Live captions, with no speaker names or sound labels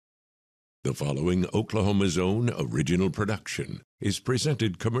The following Oklahoma's Own original production is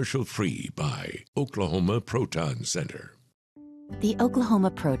presented commercial-free by Oklahoma Proton Center. The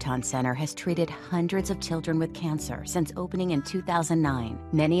Oklahoma Proton Center has treated hundreds of children with cancer since opening in 2009.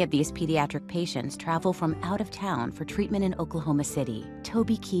 Many of these pediatric patients travel from out of town for treatment in Oklahoma City.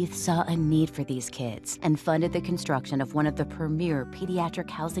 Toby Keith saw a need for these kids and funded the construction of one of the premier pediatric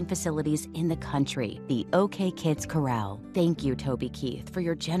housing facilities in the country, the OK Kids Corral. Thank you, Toby Keith, for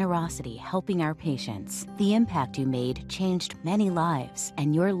your generosity helping our patients. The impact you made changed many lives,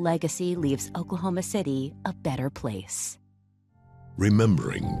 and your legacy leaves Oklahoma City a better place.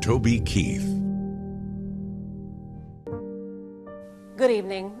 Remembering Toby Keith. Good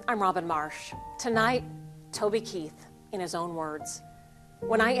evening, I'm Robin Marsh. Tonight, Toby Keith, in his own words.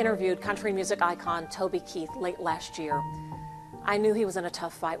 When I interviewed country music icon Toby Keith late last year, I knew he was in a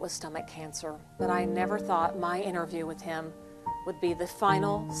tough fight with stomach cancer, but I never thought my interview with him would be the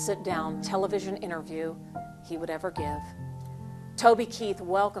final sit-down television interview he would ever give. Toby Keith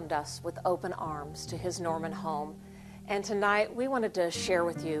welcomed us with open arms to his Norman home. And tonight, we wanted to share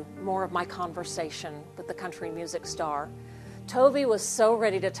with you more of my conversation with the country music star. Toby was so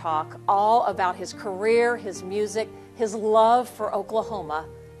ready to talk all about his career, his music, his love for Oklahoma,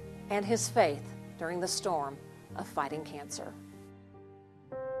 and his faith during the storm of fighting cancer.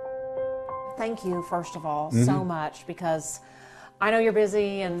 Thank you, first of all, so much, because I know you're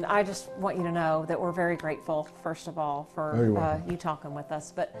busy, and I just want you to know that we're very grateful, first of all, for you talking with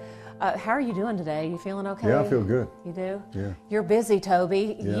us. But how are you doing today? You feeling okay? Yeah, I feel good. You do? Yeah. You're busy,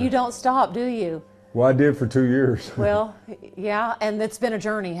 Toby. Yeah. You don't stop, do you? Well, I did for 2 years. Well, yeah, and it's been a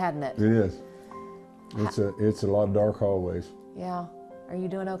journey, hadn't it? It is. It's a lot of dark hallways. Yeah. Are you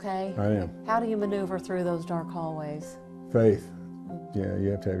doing okay? I am. How do you maneuver through those dark hallways? Faith. Yeah, you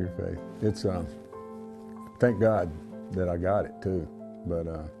have to have your faith. It's thank God that I got it too, but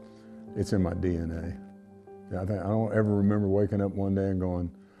it's in my DNA. I don't ever remember waking up one day and going,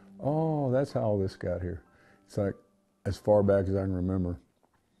 oh, that's how all this got here. It's like, as far back as I can remember,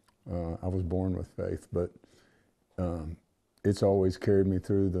 I was born with faith, but it's always carried me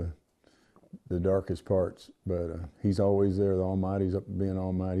through the darkest parts. But he's always there. The Almighty's up being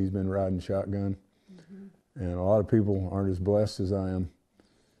Almighty. He's been riding shotgun, and a lot of people aren't as blessed as I am.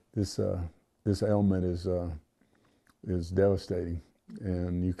 This ailment is devastating,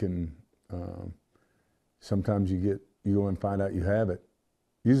 and you can sometimes you go and find out you have it.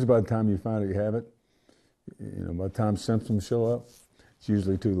 Usually by the time you find out you have it, by the time symptoms show up, it's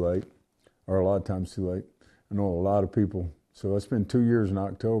usually too late, or a lot of times too late. I know a lot of people, so it's been 2 years in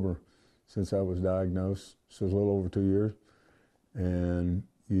October since I was diagnosed, so it's a little over 2 years, and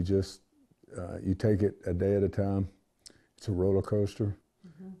you just you take it a day at a time. It's a roller coaster.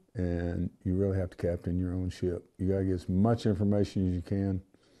 And you really have to captain your own ship. You got to get as much information as you can,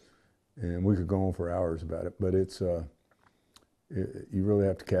 and we could go on for hours about it. But you really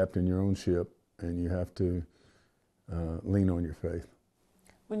have to captain your own ship, and you have to lean on your faith.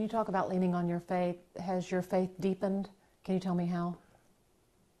 When you talk about leaning on your faith, has your faith deepened? Can you tell me how?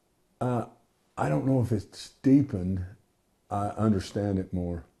 I don't know if it's deepened. I understand it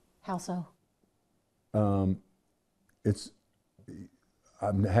more. How so? I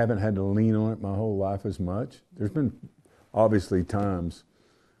haven't had to lean on it my whole life as much. There's been obviously times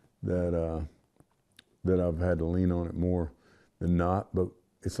that I've had to lean on it more than not, but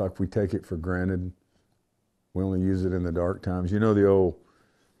it's like we take it for granted. We only use it in the dark times. You know the old,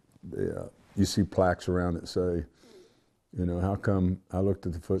 you see plaques around that say, how come I looked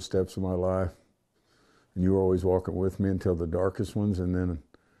at the footsteps of my life and you were always walking with me until the darkest ones, and then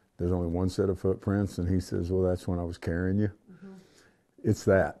there's only one set of footprints, and he says, well, that's when I was carrying you. It's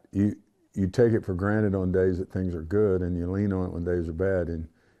that. You take it for granted on days that things are good, and you lean on it when days are bad, and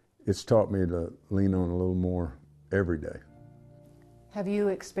it's taught me to lean on it a little more every day. Have you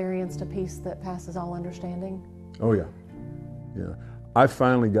experienced a peace that passes all understanding? Oh, yeah. Yeah. I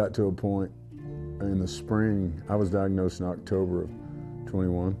finally got to a point in the spring. I was diagnosed in October of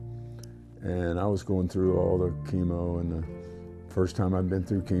 21, and I was going through all the chemo, and the first time I'd been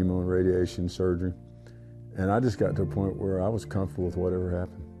through chemo and radiation surgery. And I just got to a point where I was comfortable with whatever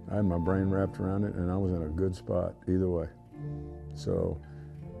happened. I had my brain wrapped around it, and I was in a good spot either way. So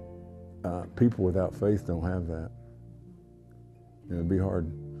people without faith don't have that. It'd be hard.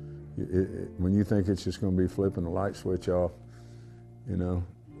 When you think it's just going to be flipping the light switch off,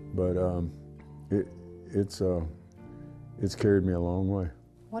 but it's carried me a long way.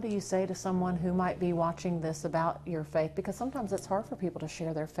 What do you say to someone who might be watching this about your faith? Because sometimes it's hard for people to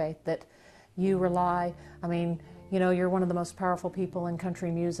share their faith, that you rely, you're one of the most powerful people in country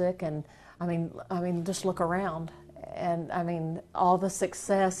music, and just look around and I mean, all the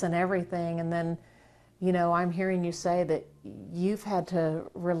success and everything, and then, you know, I'm hearing you say that you've had to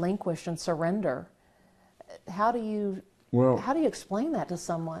relinquish and surrender. How do you explain that to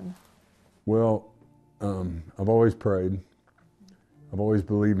someone? Well, I've always prayed. I've always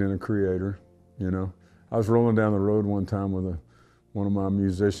believed in a creator, you know. I was rolling down the road one time with one of my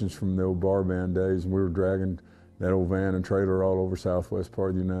musicians from the old bar band days, and we were dragging that old van and trailer all over southwest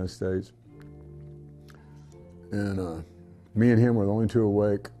part of the United States. And me and him were the only two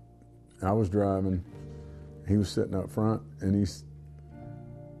awake. I was driving, he was sitting up front, and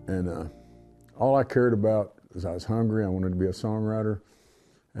all I cared about was I was hungry, I wanted to be a songwriter,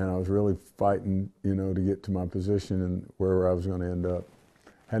 and I was really fighting, you know, to get to my position and where I was going to end up.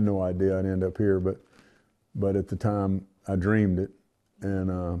 Had no idea I'd end up here, but at the time I dreamed it. And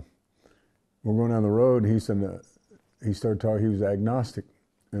we're going down the road, and he said, he started talking, he was agnostic.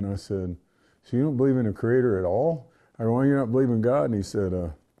 And I said, so you don't believe in a creator at all? I go, why you not believe in God? And he said,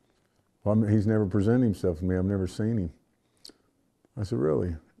 well, he's never presented himself to me. I've never seen him. I said,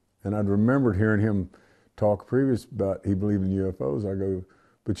 really? And I'd remembered hearing him talk previous about he believed in UFOs. I go,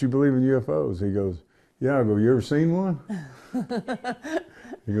 but you believe in UFOs? He goes, yeah. I go, you ever seen one?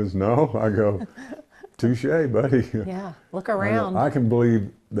 He goes, no. I go, touche, buddy. Yeah, look around. I can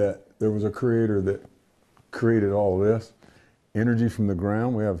believe that there was a creator that created all of this. Energy from the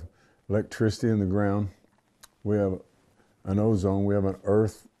ground. We have electricity in the ground. We have an ozone. We have an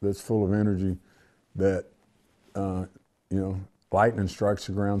earth that's full of energy that, you know, lightning strikes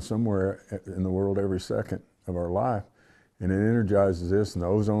the ground somewhere in the world every second of our life. And it energizes this, and the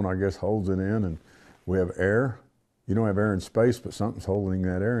ozone, I guess, holds it in. And we have air. You don't have air in space, but something's holding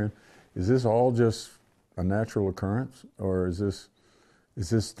that air in. Is this all just a natural occurrence, or is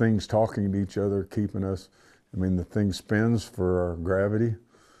this things talking to each other, keeping us? I mean, the thing spins for our gravity,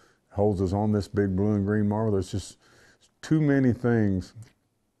 holds us on this big blue and green marble. There's just too many things.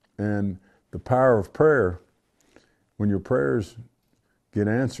 And the power of prayer, when your prayers get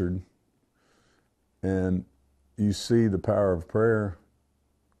answered and you see the power of prayer,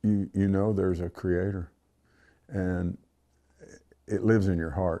 you know there's a creator, and it lives in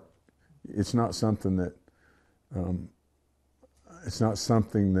your heart. It's not something that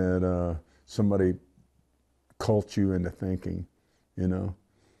somebody cult you into thinking, you know.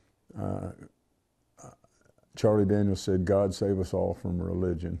 Charlie Daniels said, God save us all from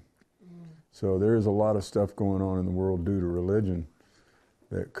religion. So there is a lot of stuff going on in the world due to religion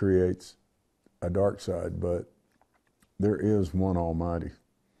that creates a dark side, but there is one Almighty,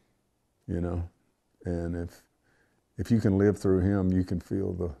 you know, and if you can live through Him, you can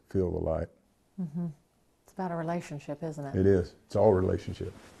feel the light. Mm-hmm. It's about a relationship, isn't it? It is. It's all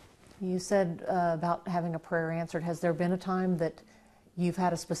relationship. You said about having a prayer answered. Has there been a time that you've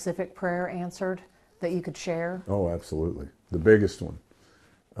had a specific prayer answered that you could share? Oh, absolutely. The biggest one.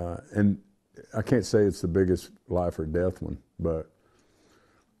 And I can't say it's the biggest life or death one, but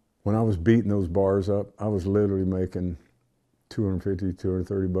when I was beating those bars up, I was literally making $250,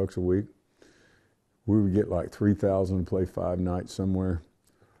 $230 a week. We would get like 3,000 and play 5 nights somewhere.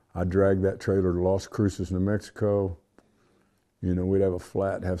 I'd drag that trailer to Las Cruces, New Mexico. You know, we'd have a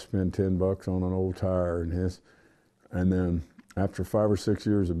flat, have to spend $10 on an old tire and his. And then after 5 or 6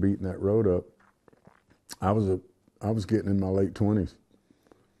 years of beating that road up, I was getting in my late 20s.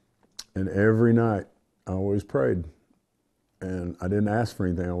 And every night I always prayed. And I didn't ask for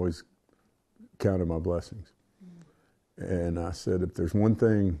anything, I always counted my blessings. And I said, if there's one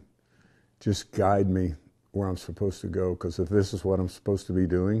thing, just guide me where I'm supposed to go, because if this is what I'm supposed to be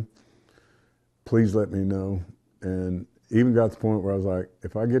doing, please let me know. And even got to the point where I was like,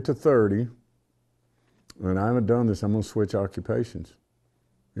 if I get to 30 and I haven't done this, I'm going to switch occupations,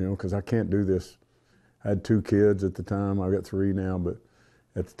 you know, because I can't do this. I had 2 kids at the time. I've got 3 now, but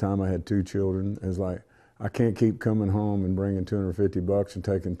at the time I had 2 children. It was like, I can't keep coming home and bringing $250 and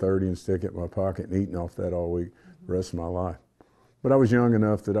taking 30 and sticking it in my pocket and eating off that all week the rest of my life. But I was young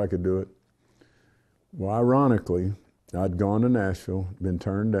enough that I could do it. Well, ironically, I'd gone to Nashville, been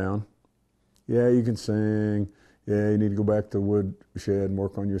turned down. Yeah, you can sing. Yeah, you need to go back to the woodshed and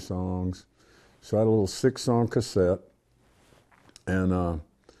work on your songs. So I had a little 6-song cassette, and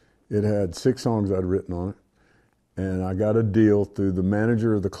it had 6 songs I'd written on it. And I got a deal through the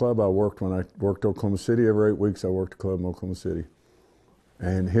manager of the club I worked when I worked Oklahoma City. Every 8 weeks I worked a club in Oklahoma City.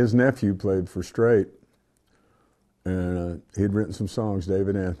 And his nephew played for Straight, and he'd written some songs,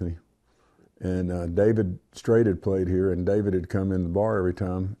 David Anthony. And David Straight had played here, and David had come in the bar every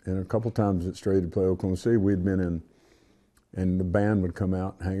time. And a couple times that Straight had played Oklahoma City, we'd been in, and the band would come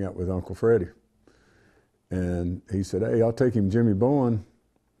out and hang out with Uncle Freddie. And he said, hey, I'll take him Jimmy Bowen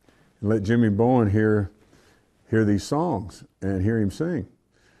and let Jimmy Bowen hear hear these songs and hear him sing.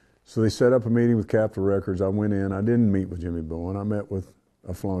 So they set up a meeting with Capitol Records. I went in. I didn't meet with Jimmy Bowen. I met with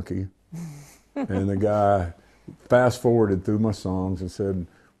a flunky. And the guy fast forwarded through my songs and said,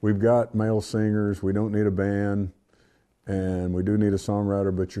 we've got male singers. We don't need a band. And we do need a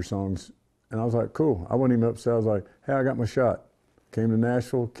songwriter, but your songs. And I was like, cool. I wasn't even upset. I was like, hey, I got my shot. Came to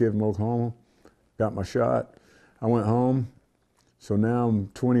Nashville, kid from Oklahoma, got my shot. I went home. So now I'm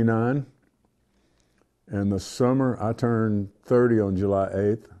 29. And the summer, I turned 30 on July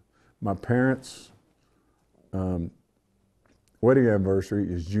 8th. My parents' wedding anniversary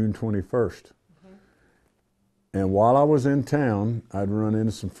is June 21st. Mm-hmm. And while I was in town, I'd run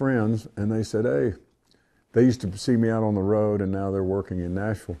into some friends, and they said, hey, they used to see me out on the road, and now they're working in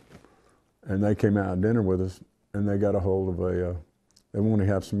Nashville. And they came out to dinner with us, and they got a hold of they wanted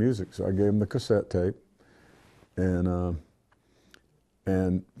to have some music. So I gave them the cassette tape, and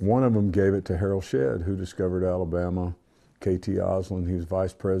one of them gave it to Harold Shedd, who discovered Alabama, K.T. Oslin. He was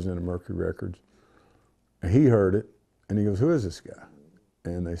vice president of Mercury Records. And he heard it, and he goes, who is this guy?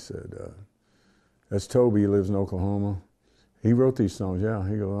 And they said, that's Toby. He lives in Oklahoma. He wrote these songs. Yeah.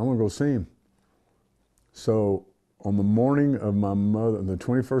 He goes, I'm going to go see him. So on the morning of my mother, the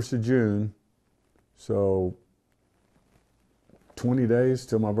 21st of June, so 20 days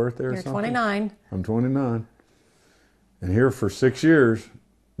till my birthday or something? You're 29. I'm 29. And here for 6 years,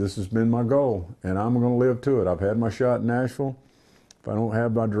 this has been my goal, and I'm going to live to it. I've had my shot in Nashville. If I don't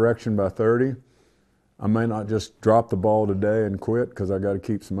have my direction by 30, I may not just drop the ball today and quit because I got to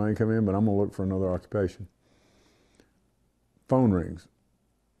keep some money coming in, but I'm going to look for another occupation. Phone rings.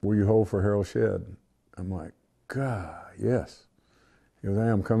 Will you hold for Harold Shedd? I'm like, God, yes. He goes, hey,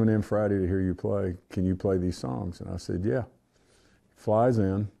 I'm coming in Friday to hear you play. Can you play these songs? And I said, yeah. Flies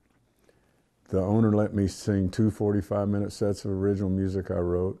in. The owner let me sing 2 45-minute sets of original music I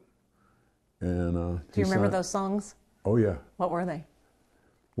wrote. And do you remember those songs? Oh yeah. What were they?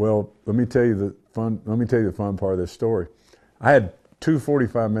 Well, let me tell you the fun part of this story. I had 2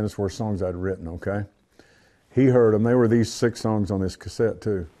 45 minutes worth of songs I'd written, okay? He heard them. They were these 6 songs on this cassette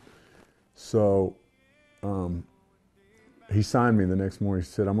too. So he signed me the next morning. He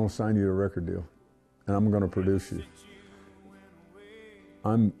said, I'm going to sign you a record deal, and I'm going to produce you.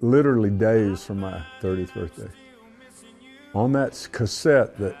 I'm literally days from my 30th birthday. On that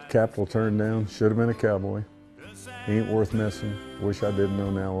cassette that Capitol turned down, should have been a cowboy. He ain't worth missing. Wish I didn't know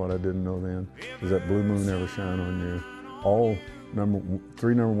now what I didn't know then. Does that blue moon ever shine on you? All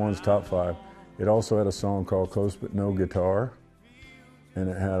 3 number ones, top 5. It also had a song called Close But No Guitar. And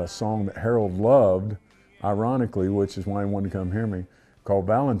it had a song that Harold loved, ironically, which is why he wanted to come hear me, called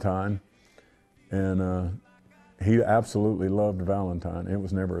Valentine. And he absolutely loved Valentine. It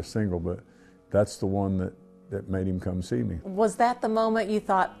was never a single, but that's the one that made him come see me. Was that the moment you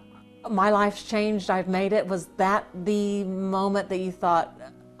thought, my life's changed, I've made it? Was that the moment that you thought,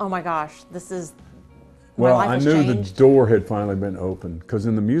 oh my gosh, this is, my life has changed? Well, I knew the door had finally been opened, because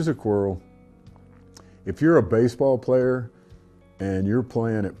in the music world, if you're a baseball player and you're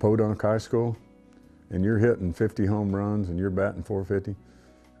playing at Podunk High School and you're hitting 50 home runs and you're batting 450,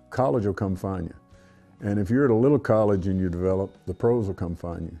 college will come find you. And if you're at a little college and you develop, the pros will come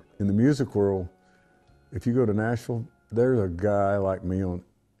find you. In the music world, if you go to Nashville, there's a guy like me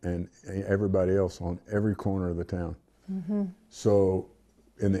and everybody else on every corner of the town. Mm-hmm. So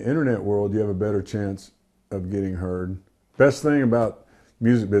in the internet world, you have a better chance of getting heard. Best thing about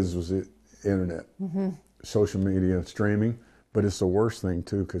music business was the internet, social media, streaming, but it's the worst thing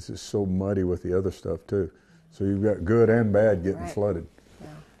too because it's so muddy with the other stuff too. So you've got good and bad getting flooded.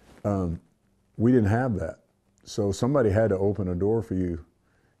 Yeah. We didn't have that. So somebody had to open a door for you.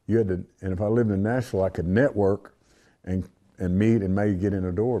 You had to, and if I lived in Nashville, I could network and meet and maybe get in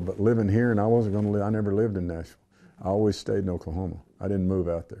a door. But living here, and I wasn't going to live, I never lived in Nashville. I always stayed in Oklahoma. I didn't move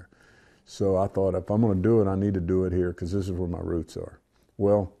out there. So I thought, if I'm going to do it, I need to do it here because this is where my roots are.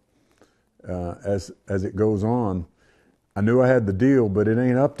 Well, as it goes on, I knew I had the deal, but it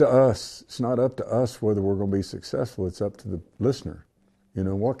ain't up to us. It's not up to us whether we're going to be successful. It's up to the listener. You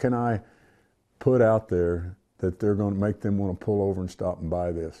know, what can I put out there that they're going to make them want to pull over and stop and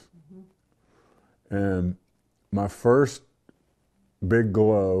buy this? Mm-hmm. And my first big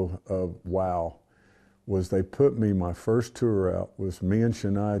glow of wow was they put me, my first tour out was me and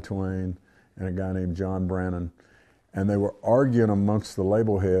Shania Twain and a guy named John Brannon, and they were arguing amongst the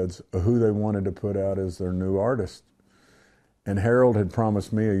label heads of who they wanted to put out as their new artist. And Harold had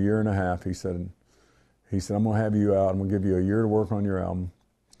promised me a year and a half. He said, I'm going to have you out. I'm going to give you a year to work on your album.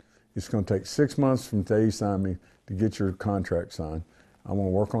 It's going to take 6 months from the day you sign me to get your contract signed. I'm going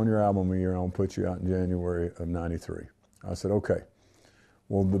to work on your album a year, and I'm going to put you out in January of '93. I said, okay.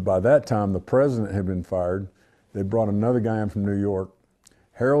 Well, by that time, the president had been fired, they brought another guy in from New York.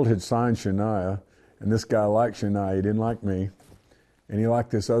 Harold had signed Shania, and this guy liked Shania. He didn't like me. And he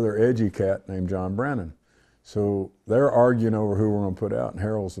liked this other edgy cat named John Brennan. So they're arguing over who we're going to put out, and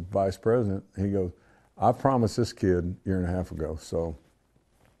Harold's the vice president. He goes, I promised this kid a year and a half ago. So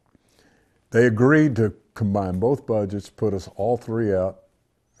they agreed to combine both budgets, put us all three out,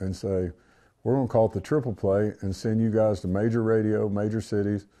 and say, we're going to call it the Triple Play and send you guys to major radio, major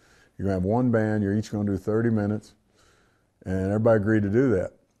cities. You're going to have one band. You're each going to do 30 minutes. And everybody agreed to do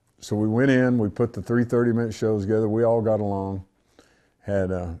that. So we went in. We put the 3 30-minute shows together. We all got along.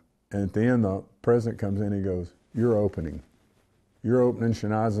 And at the end, the president comes in. He goes, you're opening. You're opening.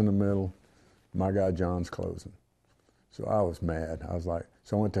 Shania's in the middle. My guy John's closing. So I was mad. I was like,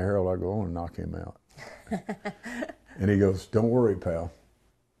 so I went to Harold. I go, I want to knock him out. And he goes, don't worry, pal.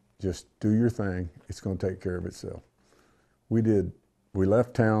 Just do your thing. It's going to take care of itself. We did. We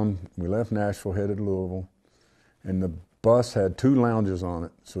left town. We left Nashville, headed to Louisville. And the bus had 2 lounges on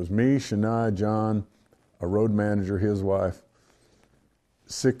it. So it was me, Shania, John, a road manager, his wife,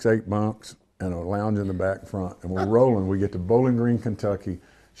 6, 8 bunks, and a lounge in the back front. And we're rolling. We get to Bowling Green, Kentucky.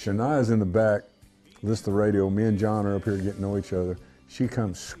 Shania's in the back, listen to the radio. Me and John are up here getting to know each other. She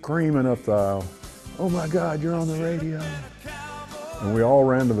comes screaming up the aisle, oh my God, you're on the radio. And we all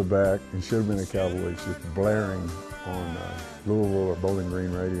ran to the back, and should have been a cowboy, just blaring on Louisville or Bowling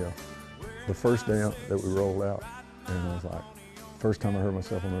Green radio. The first day that we rolled out, and I was like, first time I heard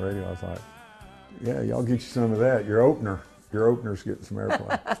myself on the radio, I was like, yeah, y'all get you some of that. Your opener's getting some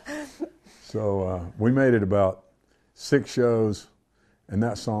airplay. So we made it about 6 shows, and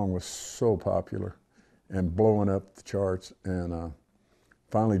that song was so popular and blowing up the charts. And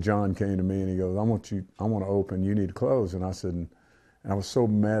finally John came to me and he goes, I want to open, you need to close. And I said, and I was so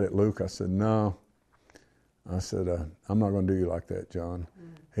mad at Luke, I said, no. I said, I'm not going to do you like that, John.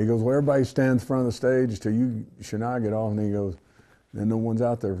 He goes, well, everybody stands in front of the stage till you, Shania, get off. And he goes, then no one's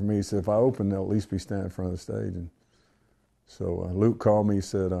out there for me. He said, if I open, they'll at least be standing in front of the stage. And so Luke called me, he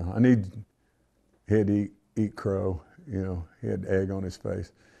said, he had to eat crow, you know, he had egg on his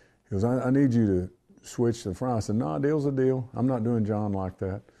face. He goes, I need you to switch to the front. I said, no, deal's a deal. I'm not doing John like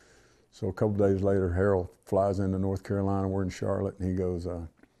that. So a couple days later, Harold flies into North Carolina. We're in Charlotte, and he goes, I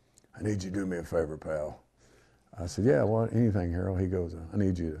need you to do me a favor, pal. I said, yeah, well, anything, Harold. He goes, I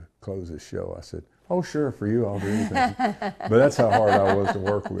need you to close this show. I said, oh, sure, for you, I'll do anything. But that's how hard I was to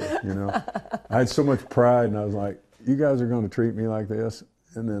work with, you know. I had so much pride, and I was like, you guys are going to treat me like this,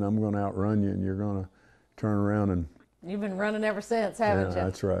 and then I'm going to outrun you, and you're going to turn around and... You've been running ever since, haven't you? Yeah,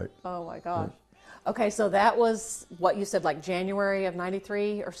 that's right. Oh, my gosh. Yeah. Okay, so that was what you said, like January of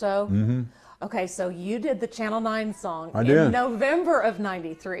 93 or so? Mm-hmm. Okay, so you did the Channel 9 song I did. In November of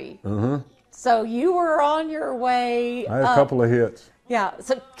 93. Uh-huh. So you were on your way. I had a couple of hits. Yeah.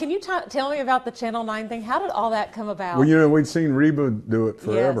 So can you tell me about the Channel 9 thing? How did all that come about? Well, you know, we'd seen Reba do it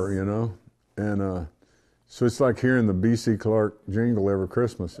forever, Yes. you know. And so it's like hearing the B.C. Clark jingle every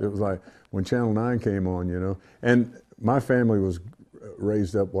Christmas. It was like when Channel 9 came on, you know. And my family was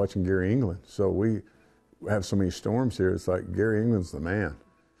raised up watching Gary England. So we have so many storms here. It's like Gary England's the man.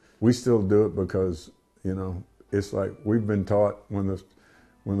 We still do it because, you know, it's like we've been taught when the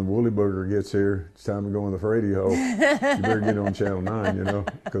Woolly Booger gets here, it's time to go in the radio. You better get on Channel 9, you know,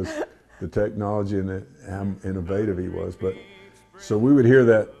 because the technology and how innovative he was. But so we would hear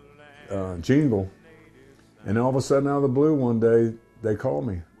that jingle, and all of a sudden, out of the blue, one day they called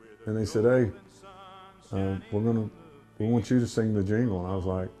me, and they said, "Hey, we want you to sing the jingle." And I was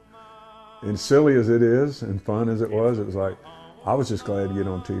like, and silly as it is, and fun as it was like, I was just glad to get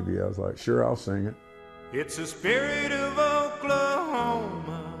on TV. I was like, sure, I'll sing it. It's the spirit of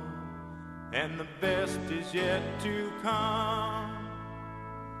Oklahoma, and the best is yet to come.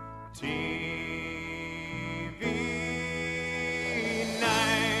 TV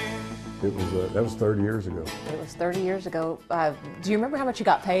 9. That was 30 years ago. It was 30 years ago. Do you remember how much you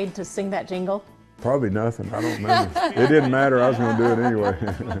got paid to sing that jingle? Probably nothing. I don't remember. It didn't matter. I was going to do it anyway.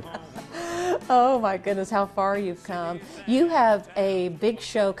 Oh my goodness, how far you've come. You have a big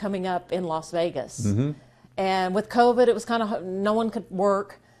show coming up in Las Vegas. Mm-hmm. And with COVID, it was kind of, no one could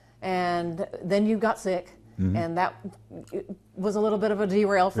work. And then you got sick. Mm-hmm. And that was a little bit of a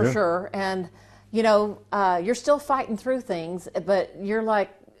derail for sure. And, you know, you're still fighting through things, but you're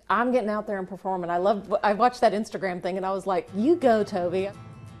like, I'm getting out there and performing. I watched that Instagram thing and I was like, you go, Toby. Hey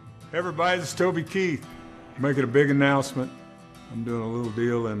everybody, this is Toby Keith. Making a big announcement. I'm doing a little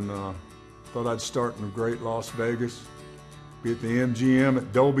deal and thought I'd start in the great Las Vegas. Be at the MGM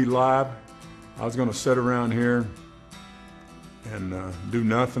at Dolby Live. I was going to sit around here and do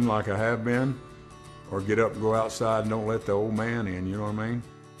nothing like I have been, or get up and go outside and don't let the old man in, you know what I mean?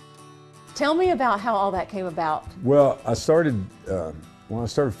 Tell me about how all that came about. Well, I started, when I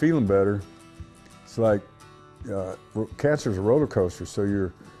started feeling better, it's like cancer's a roller coaster,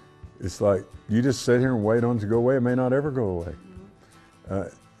 so it's like you just sit here and wait on it to go away. It may not ever go away.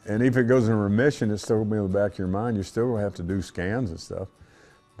 And if it goes in remission, it's still going to be in the back of your mind. You're still going to have to do scans and stuff.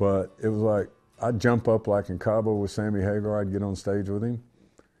 But it was like, I'd jump up like in Cabo with Sammy Hagar, I'd get on stage with him.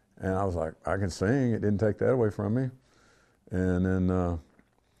 And I was like, I can sing. It didn't take that away from me. And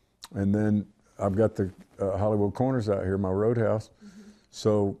then I've got the Hollywood Corners out here, my roadhouse.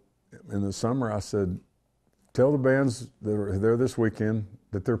 So in the summer, I said, tell the bands that are there this weekend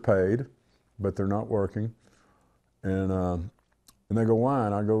that they're paid, but they're not working. And they go, why?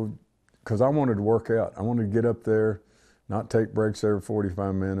 And I go, because I wanted to work out. I wanted to get up there, not take breaks every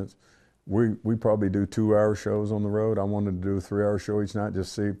 45 minutes. We probably do 2-hour shows on the road. I wanted to do a 3-hour show each night,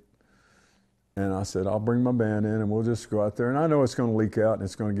 just see. And I said, I'll bring my band in and we'll just go out there. And I know it's going to leak out and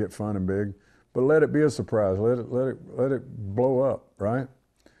it's going to get fun and big, but let it be a surprise. Let it blow up, right?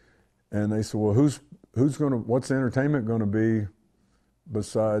 And they said, well, what's the entertainment going to be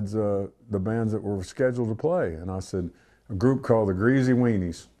besides the bands that were scheduled to play? And I said, a group called the Greasy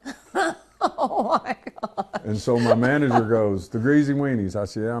Weenies. Oh my God. And so my manager goes, the Greasy Weenies. I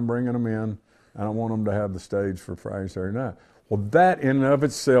said, yeah, I'm bringing them in, and I want them to have the stage for Friday, Saturday night. Well, that in and of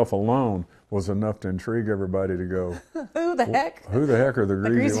itself alone was enough to intrigue everybody to go, who the heck? Who the heck are the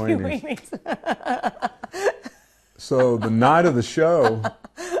Greasy Weenies? So the night of the show.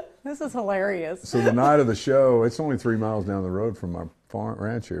 This is hilarious. So the night of the show, it's only 3 miles down the road from my farm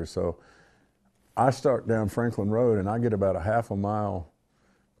ranch here. So I start down Franklin Road, and I get about a half a mile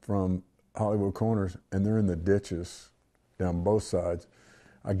from Hollywood Corners, and they're in the ditches down both sides.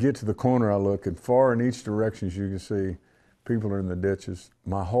 I get to the corner, I look, and far in each direction, as you can see, people are in the ditches.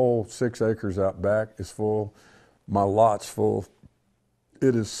 My whole 6 acres out back is full. My lot's full.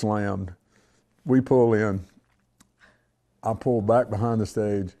 It is slammed. We pull in. I pull back behind the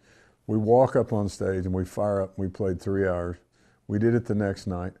stage. We walk up on stage, and we fire up. We played 3 hours. We did it the next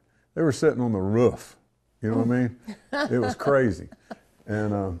night. They were sitting on the roof. You know what I mean? It was crazy.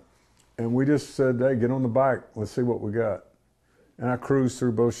 And we just said, hey, get on the bike. Let's see what we got. And I cruised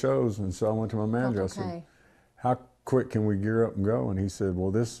through both shows. And so I went to my manager. Okay. I said, how quick can we gear up and go? And he said,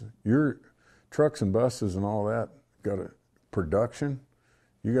 well, your trucks and buses and all that got a production.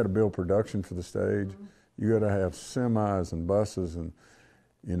 You got to build production for the stage. Mm-hmm. You got to have semis and buses, and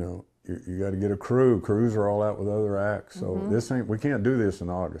you know, you got to get a crew. Crews are all out with other acts. So we can't do this in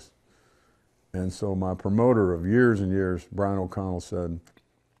August. And so my promoter of years and years, Brian O'Connell, said,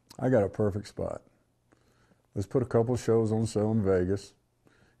 I got a perfect spot. Let's put a couple of shows on sale in Vegas.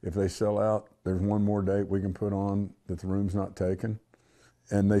 If they sell out, there's one more date we can put on that the room's not taken.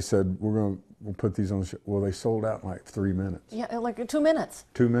 And they said, we'll put these on. Well, they sold out in like 3 minutes. Yeah, like 2 minutes.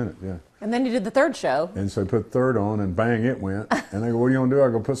 2 minutes, yeah. And then you did the third show. And so they put the third on, and bang, it went. And they go, what are you going to do? I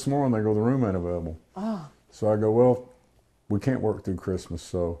go, put some more on. They go, the room ain't available. Oh. So I go, well, we can't work through Christmas,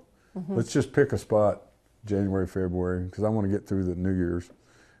 so let's just pick a spot January, February, because I want to get through the New Year's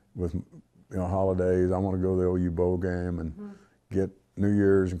with holidays. I want to go to the OU Bowl game and get New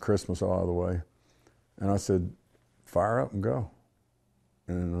Year's and Christmas all out of the way. And I said, fire up and go.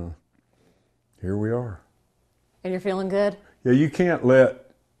 And here we are. And you're feeling good? Yeah, you can't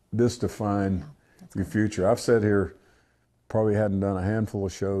let this define your future. I've sat here, probably hadn't done a handful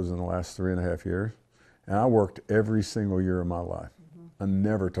of shows in the last 3.5 years, and I worked every single year of my life. I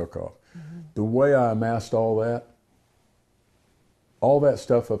never took off. The way I amassed all that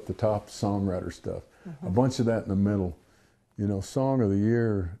stuff up the top, songwriter stuff, a bunch of that in the middle, song of the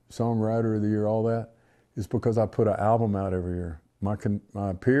year, songwriter of the year, all that, is because I put an album out every year. My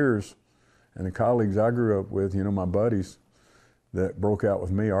peers and the colleagues I grew up with, my buddies that broke out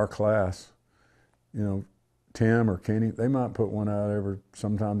with me, our class, Tim or Kenny, they might put one out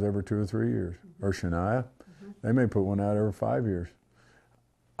sometimes every 2 or 3 years. Or Shania, they may put one out every 5 years.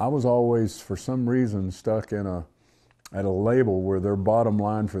 I was always, for some reason, stuck at a label where their bottom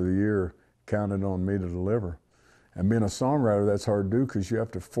line for the year counted on me to deliver. And being a songwriter, that's hard to do because you have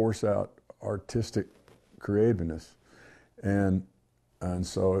to force out artistic creativeness. And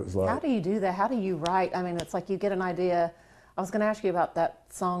so it was like... How do you do that? How do you write? I mean, it's like you get an idea. I was going to ask you about that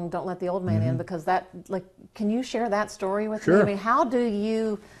song, Don't Let the Old Man In, because can you share that story with me? I mean, how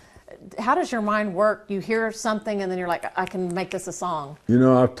does your mind work? You hear something and then you're like, I can make this a song.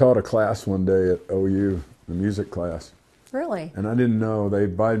 I taught a class one day at OU, the music class. Really? And I didn't know. They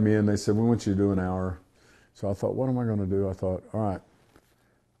invited me in. They said, we want you to do an hour. So I thought, what am I going to do? I thought, all right,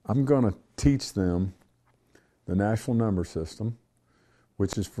 I'm going to teach them the national number system,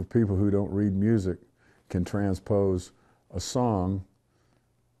 which is for people who don't read music, can transpose a song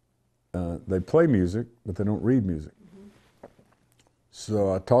they play music, but they don't read music.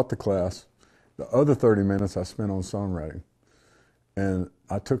 So I taught the class. The other 30 minutes I spent on songwriting. And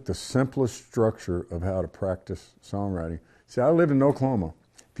I took the simplest structure of how to practice songwriting. See, I live in Oklahoma.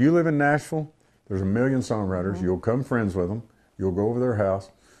 If you live in Nashville, there's a million songwriters. You'll become friends with them. You'll go over their house.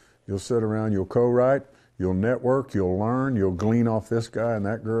 You'll sit around. You'll co-write. You'll network. You'll learn. You'll glean off this guy and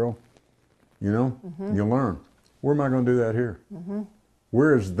that girl. You know? You'll learn. Where am I going to do that here?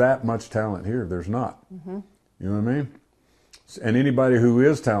 Where is that much talent here? There's not. You know what I mean? And anybody who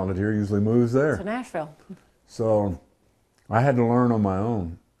is talented here usually moves there. To Nashville. So I had to learn on my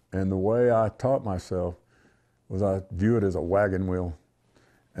own. And the way I taught myself was I view it as a wagon wheel.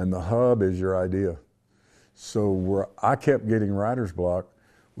 And the hub is your idea. So where I kept getting writer's block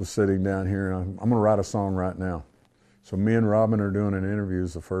was sitting down here, and I'm going to write a song right now. So me and Robin are doing an interview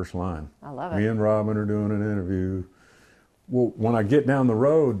is the first line. I love it. Me and Robin are doing an interview. Well, when I get down the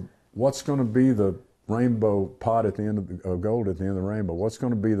road, what's going to be the rainbow pot at the end of gold at the end of the rainbow? What's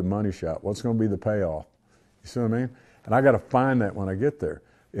going to be the money shot? What's going to be the payoff? You see what I mean? And I got to find that when I get there.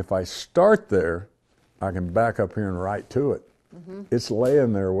 If I start there, I can back up here and write to it. It's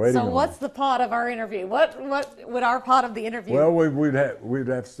laying there waiting. So what's the pot of our interview? What would our pot of the interview? Well, we'd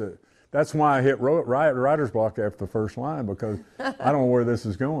have to. That's why I hit writer's block after the first line, because I don't know where this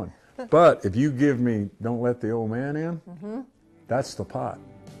is going. But if you give me "Don't Let the Old Man In," that's the pot.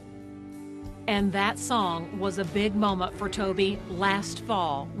 And that song was a big moment for Toby last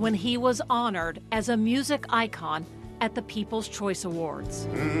fall when he was honored as a music icon at the People's Choice Awards.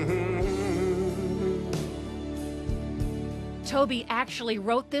 Toby actually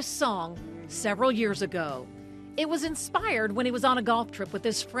wrote this song several years ago. It was inspired when he was on a golf trip with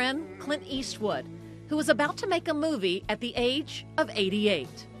his friend Clint Eastwood, who was about to make a movie at the age of 88.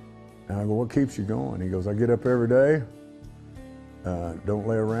 And I go, what keeps you going? He goes, I get up every day, don't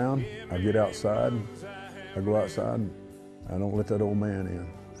lay around, I get outside, I go outside, I don't let that old man in.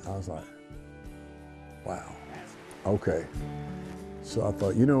 I was like, wow, okay. So I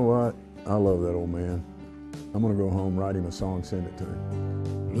thought, you know what? I love that old man. I'm gonna go home, write him a song, send it to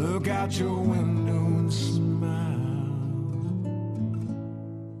him. Look out your window and smile.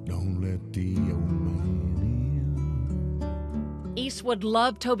 Don't let the old man in. Eastwood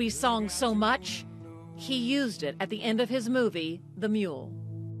loved Toby's song so much, he used it at the end of his movie, The Mule.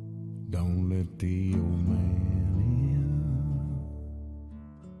 Don't let the old man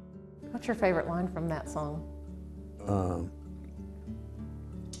in. What's your favorite line from that song?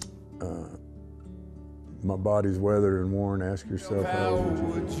 My body's weathered and worn, ask yourself How how old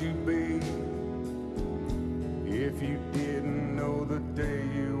old would you be if you didn't know the day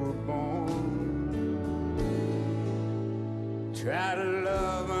you were born? Try to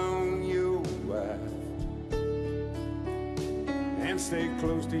love on your wife and stay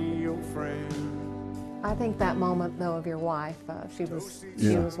close to your friend. I think that moment, though, of your wife, she was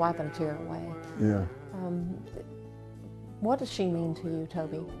wiping a tear away. Yeah. What does she mean to you,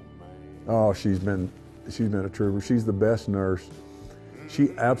 Toby? Oh, she's been a trooper. She's the best nurse. She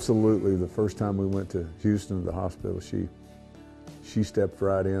absolutely, the first time we went to Houston to the hospital, she stepped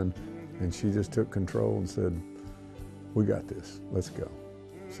right in and she just took control and said, we got this, let's go.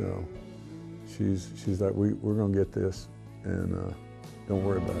 So she's like, we're gonna get this, and don't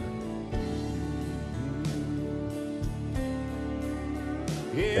worry about it.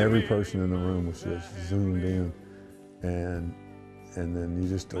 Every person in the room was just zoomed in, and then you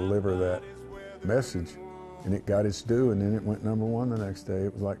just deliver that message, and it got its due, and then it went #1 the next day.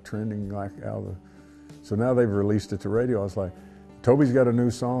 It was like trending like out of the... So now they've released it to radio. I was like, Toby's got a new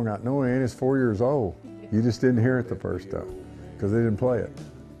song out. No, and it's 4 years old. You just didn't hear it the first time because they didn't play it.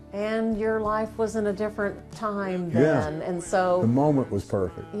 And your life was in a different time then, and so... The moment was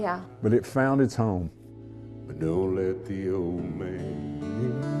perfect. Yeah. But it found its home. But don't let the old man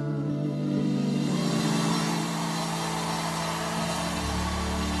in.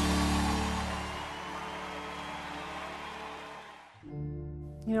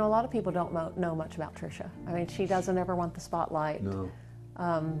 You know, a lot of people don't know much about Trisha. I mean, she doesn't ever want the spotlight. No.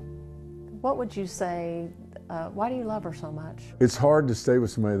 What would you say, why do you love her so much? It's hard to stay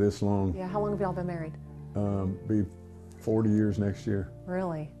with somebody this long. Yeah, how long have y'all been married? Be 40 years next year.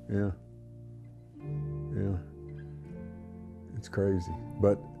 Really? Yeah. Yeah. It's crazy.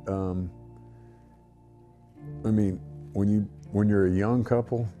 But, I mean, when you're a young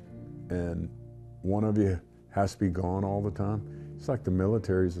couple and one of you has to be gone all the time, it's like the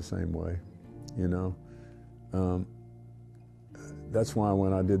military's the same way, you know? That's why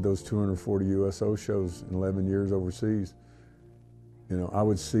when I did those 240 USO shows in 11 years overseas, you know, I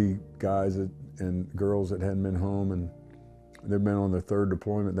would see guys and girls that hadn't been home in They've been on their 3rd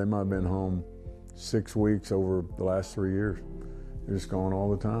deployment. They might have been home 6 weeks over the last 3 years. They're just gone all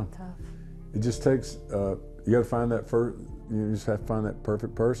the time. Tough. It just takes, you got to find that you just have to find that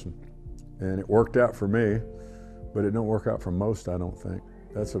perfect person. And it worked out for me, but it don't work out for most, I don't think.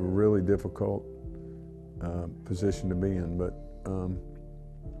 That's a really difficult position to be in, but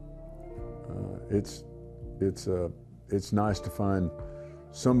it's nice to find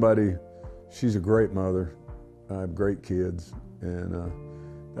somebody. She's a great mother. I have great kids, and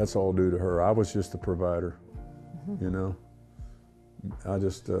that's all due to her. I was just a provider, you know. I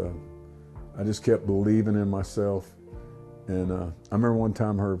just kept believing in myself, and I remember one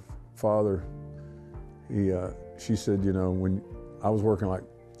time her father, she said, you know, when I was working like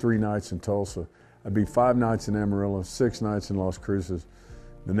 3 nights in Tulsa, I'd be 5 nights in Amarillo, 6 nights in Las Cruces.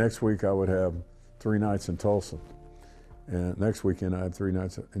 The next week I would have 3 nights in Tulsa, and next weekend I had 3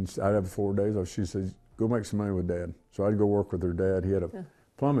 nights, and I'd have 4 days off. She said, go make some money with Dad. So I'd go work with her dad. He had a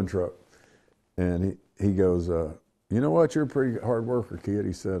plumbing truck, and he goes, you know what, you're a pretty hard worker, kid.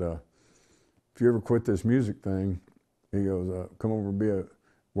 He said, if you ever quit this music thing, he goes, come over and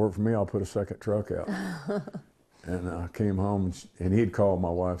work for me, I'll put a second truck out. And I came home, and he'd called my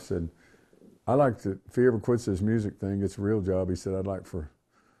wife, said, if he ever quits this music thing, gets a real job, he said, I'd like for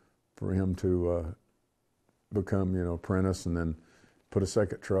him to become, you know, apprentice and then put a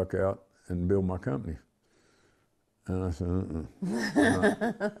second truck out and build my company. And I said,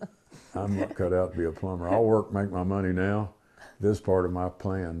 I'm not cut out to be a plumber. I'll work, make my money now. This part of my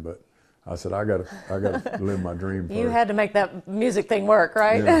plan, but I said, I gotta live my dream first. You had to make that music thing work,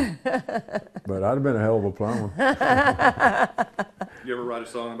 right? Yeah. But I'd have been a hell of a plumber. You ever write a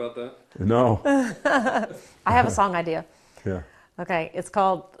song about that? No. I have a song idea. Yeah. Okay, it's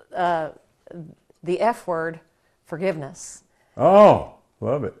called The F Word, Forgiveness. Oh,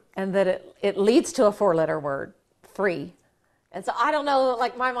 love it. And that it leads to a 4-letter word, free. And so I don't know,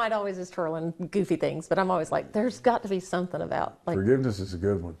 like my mind always is twirling goofy things, but I'm always like, there's got to be something about, like, Forgiveness is a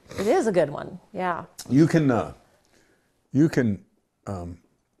good one. It is a good one, yeah. You can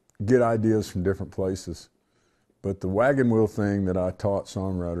get ideas from different places, but the wagon wheel thing that I teach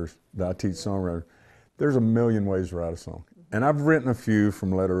songwriters, there's a million ways to write a song. And I've written a few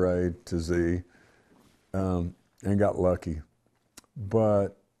from letter A to Z and got lucky,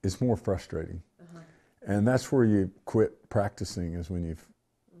 but it's more frustrating. And that's where you quit practicing, is when you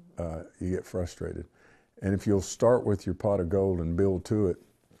get frustrated. And if you'll start with your pot of gold and build to it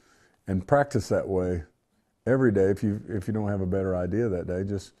and practice that way every day, if you don't have a better idea that day,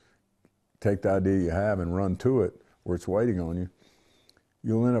 just take the idea you have and run to it where it's waiting on you.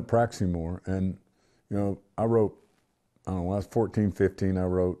 You'll end up practicing more. And, you know, I wrote, I don't know, when I was 14, 15, I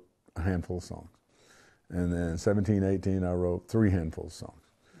wrote a handful of songs. And then 17, 18, I wrote 3 handfuls of songs.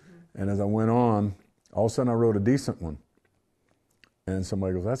 And as I went on, all of a sudden I wrote a decent one. And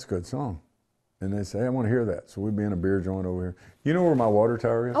somebody goes, that's a good song. And they say, hey, I want to hear that. So we'd be in a beer joint over here. You know where my water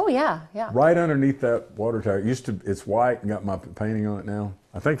tower is? Oh, yeah, yeah. Right underneath that water tower. It's white and got my painting on it now.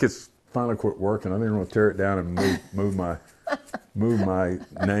 I think it's finally quit working. I think I'm going to tear it down and move my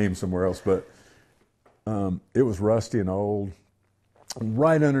name somewhere else. But it was rusty and old.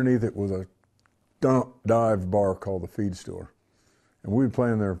 Right underneath it was a dive bar called the Feed Store. And we'd be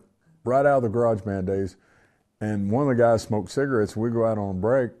playing there right out of the garage band days. And one of the guys smoked cigarettes, and we'd go out on a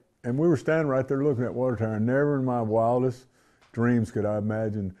break, and we were standing right there looking at water tower, and never in my wildest dreams could I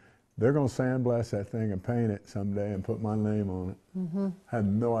imagine they're going to sandblast that thing and paint it someday and put my name on it. I had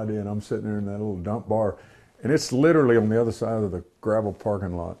no idea, and I'm sitting there in that little dump bar, and it's literally on the other side of the gravel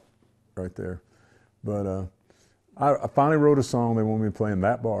parking lot right there. But I finally wrote a song they wanted me to play in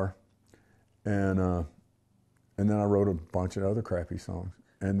that bar, and then I wrote a bunch of other crappy songs,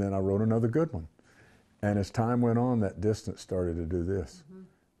 and then I wrote another good one. And as time went on, that distance started to do this.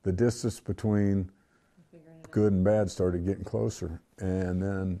 The distance between good and bad started getting closer. And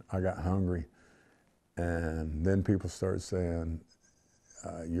then I got hungry. And then people started saying,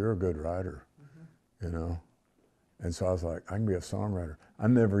 you're a good writer, you know? And so I was like, I can be a songwriter. I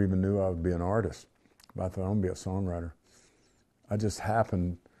never even knew I would be an artist, but I thought, I'm going to be a songwriter. I just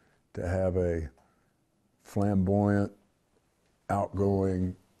happened to have a flamboyant,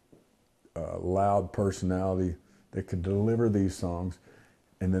 outgoing, loud personality that could deliver these songs.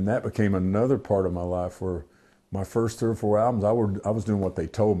 And then that became another part of my life where my first 3 or 4 albums, I was doing what they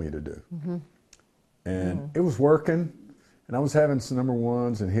told me to do. And it was working, and I was having some number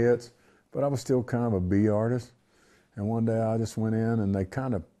ones and hits, but I was still kind of a B artist. And one day I just went in and they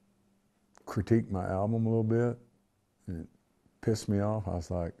kind of critiqued my album a little bit, and it pissed me off. I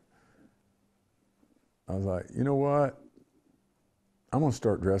was like, you know what? I'm going to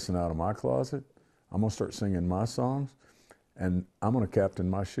start dressing out of my closet. I'm going to start singing my songs. and I'm going to captain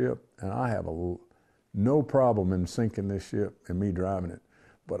my ship, and I have no problem in sinking this ship and me driving it,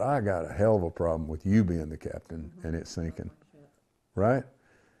 but I got a hell of a problem with you being the captain and it sinking, right?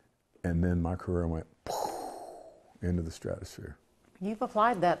 And then my career went into the stratosphere. You've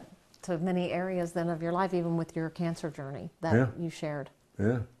applied that to many areas then of your life, even with your cancer journey that you shared.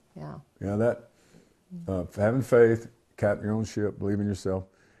 Yeah. Yeah. Yeah, that having faith, captain your own ship, believe in yourself,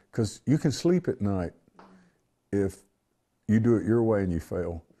 because you can sleep at night if you do it your way and you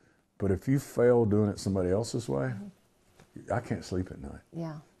fail. But if you fail doing it somebody else's way, I can't sleep at night.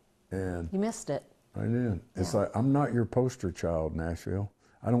 Yeah. And you missed it. I did. It's like, I'm not your poster child, Nashville.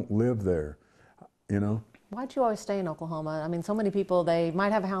 I don't live there, you know? Why'd you always stay in Oklahoma? I mean, so many people, they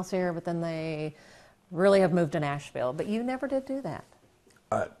might have a house here, but then they really have moved to Nashville. But you never did do that.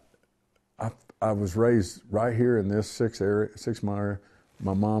 I was raised right here in this 6 mile area.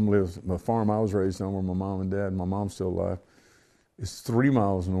 My mom lives, the farm I was raised on where my mom and dad, my mom's still alive, is 3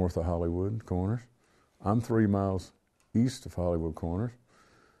 miles north of Hollywood Corners. I'm 3 miles east of Hollywood Corners.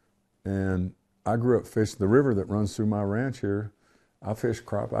 And I grew up fishing the river that runs through my ranch here. I fished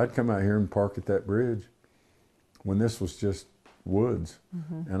crappie. I'd come out here and park at that bridge when this was just woods,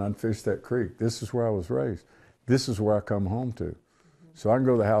 and I'd fish that creek. This is where I was raised. This is where I come home to. So I can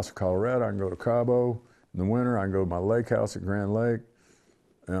go to the house in Colorado, I can go to Cabo in the winter, I can go to my lake house at Grand Lake.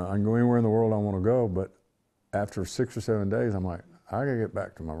 I can go anywhere in the world I want to go, but after 6 or 7 days, I'm like, I gotta get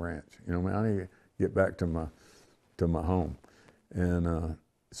back to my ranch. You know what I mean? I need to get back to my home. And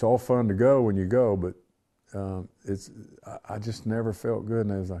it's all fun to go when you go, but I just never felt good.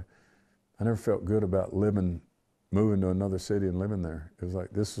 And I never felt good about moving to another city and living there. It was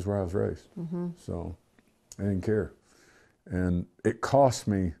like, this is where I was raised. So I didn't care. And it cost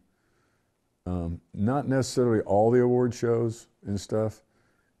me, not necessarily all the award shows and stuff,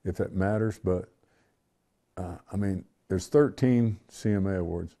 if that matters, but I mean, there's 13 CMA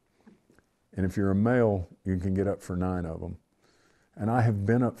awards. And if you're a male, you can get up for 9 of them. And I have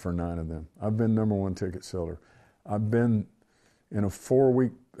been up for 9 of them. I've been #1 ticket seller. I've been in a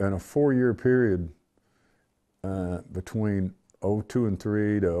 4-year period between 02 and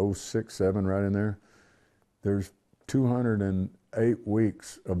 03 to 06, 07, right in there. There's 208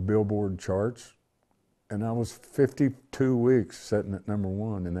 weeks of Billboard charts, and I was 52 weeks sitting at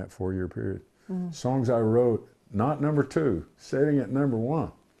 #1 in that 4-year period. Songs I wrote, not #2, sitting at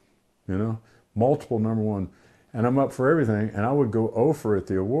 #1, you know, multiple #1. And I'm up for everything, and I would go over at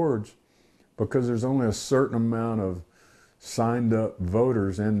the awards because there's only a certain amount of signed up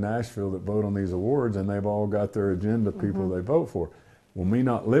voters in Nashville that vote on these awards, and they've all got their agenda people they vote for. Well, me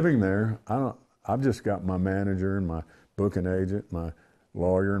not living there, I've just got my manager and my booking agent, my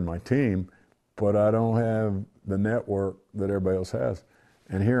lawyer and my team, but I don't have the network that everybody else has.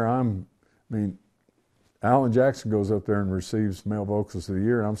 And here I mean, Alan Jackson goes up there and receives Male Vocalist of the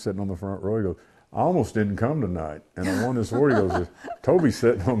Year, and I'm sitting on the front row. He goes, I almost didn't come tonight, and I won this award. He goes, Toby's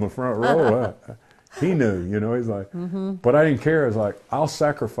sitting on the front row. He knew, you know, he's like, but I didn't care. I was like, I'll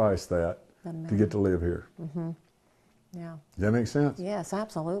sacrifice that to get to live here. Yeah. Does that make sense? Yes,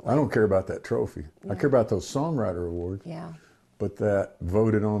 absolutely. I don't care about that trophy. I care about those songwriter awards. Yeah. But that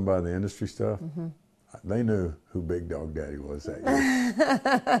voted on by the industry stuff, they knew who Big Dog Daddy was that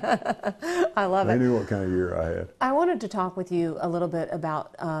year. I love it. They knew what kind of year I had. I wanted to talk with you a little bit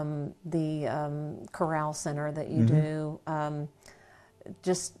about the Corral Center that you do,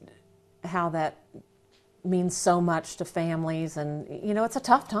 just how that means so much to families. And, you know, it's a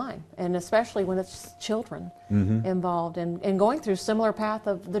tough time, and especially when it's children involved and going through similar path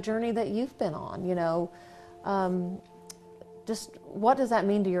of the journey that you've been on, you know. Just what does that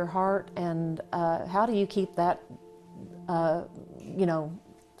mean to your heart, and how do you keep that, you know,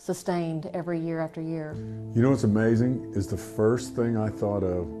 sustained every year after year? You know what's amazing is the first thing I thought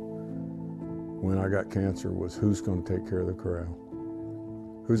of when I got cancer was who's going to take care of the corral?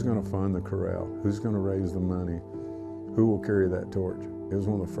 Who's going to fund the corral? Who's going to raise the money? Who will carry that torch? It was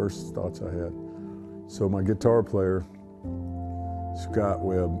one of the first thoughts I had. So my guitar player, Scott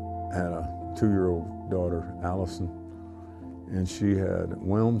Webb, had a 2-year-old daughter, Allison, and she had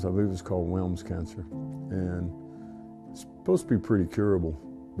Wilms, I believe it's called Wilms cancer. And it's supposed to be pretty curable,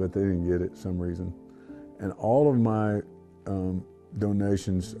 but they didn't get it for some reason. And all of my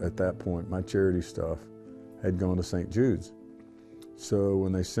donations at that point, my charity stuff, had gone to St. Jude's. So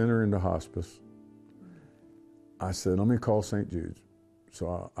when they sent her into hospice, I said, let me call St. Jude's.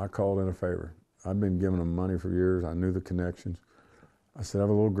 So I called in a favor. I'd been giving them money for years. I knew the connections. I said, I have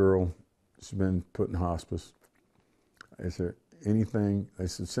a little girl. She's been put in hospice. I said, anything? They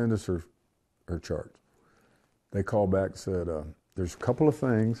said, send us her charts. They called back and said, there's a couple of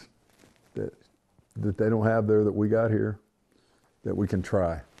things that they don't have there that we got here. that we can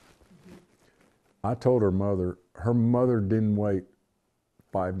try. I told her mother didn't wait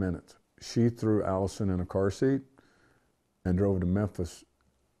 5 minutes. She threw Allison in a car seat and drove to Memphis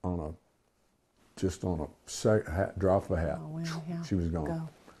on a drop of a hat. Oh, well, yeah. She was gone. Go.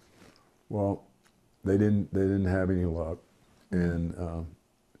 Well, they didn't have any luck, and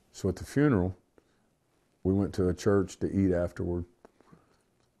so at the funeral, we went to a church to eat afterward,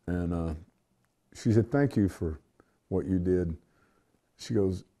 and she said, "Thank you for what you did." She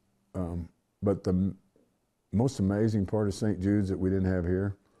goes, "But the most amazing part of St. Jude's that we didn't have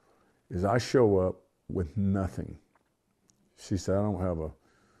here is I show up with nothing." She said, I don't have a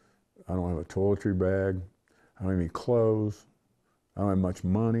toiletry bag. I don't have any clothes. I don't have much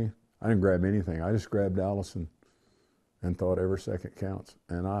money. I didn't grab anything. I just grabbed Allison and thought every second counts.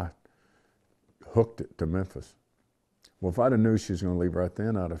 And I hooked it to Memphis. Well, if I'd have knew she was going to leave right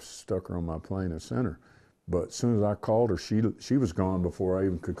then, I'd have stuck her on my plane and sent her. But as soon as I called her, she was gone before I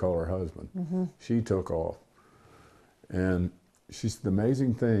even could call her husband. Mm-hmm. She took off. And she said, the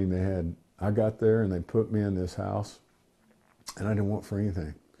amazing thing, I got there and they put me in this house and I didn't want for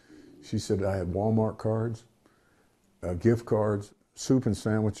anything. She said I had Walmart cards, gift cards, soup and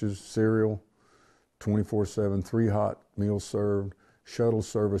sandwiches, cereal, 24/7, 3 hot meals served, shuttle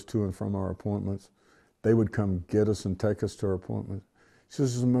service to and from our appointments. They would come get us and take us to our appointments. She said,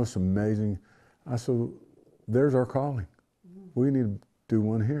 this is the most amazing. I said, there's our calling. We need to do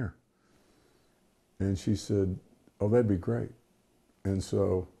one here. And she said, oh, that'd be great. And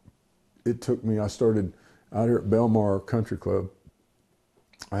so it took me, I started out here at Belmar Country Club.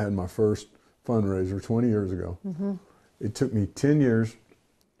 I had my first fundraiser 20 years ago. Mm-hmm. It took me 10 years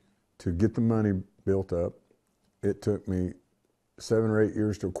to get the money built up. It took me 7 or 8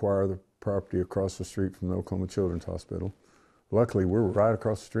 years to acquire the property across the street from the Oklahoma Children's Hospital. Luckily, we were right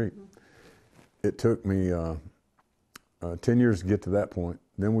across the street. It took me 10 years to get to that point.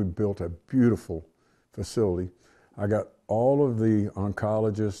 Then we built a beautiful facility. I got all of the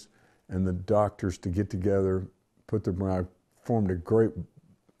oncologists and the doctors to get together, I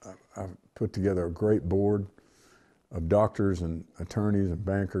put together a great board of doctors and attorneys and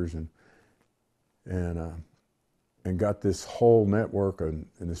bankers and got this whole network and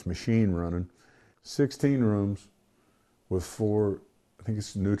this machine running. 16 rooms with 4, I think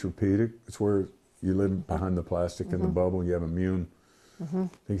it's neutropedic. It's where you live behind the plastic in the bubble and you have immune. I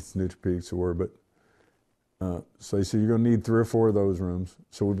think it's neutropedic's the word, but so they said you're going to need 3 or 4 of those rooms.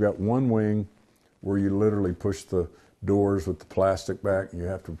 So we've got one wing where you literally push the doors with the plastic back and you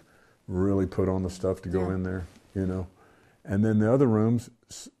have to really put on the stuff to go in there, you know. And then the other rooms,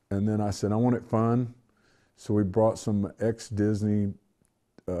 and then I said, I want it fun. So we brought some ex-Disney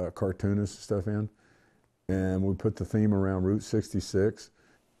cartoonists and stuff in, and we put the theme around Route 66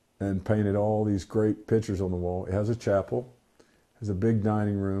 and painted all these great pictures on the wall. It has a chapel, has a big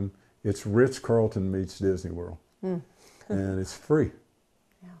dining room. It's Ritz-Carlton meets Disney World, and it's free.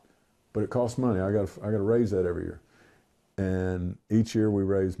 Yeah. But it costs money. I got to raise that every year, and each year we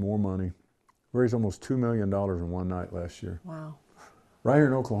raise more money. We raised almost $2 million in one night last year. Wow! Right here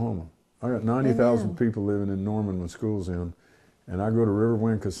in Oklahoma, I got 90,000 people living in Norman when school's in, and I go to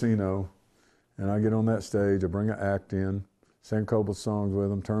Riverwind Casino, and I get on that stage. I bring an act in, sing a couple of songs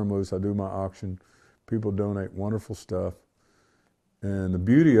with them, turn them loose. I do my auction. People donate wonderful stuff. And the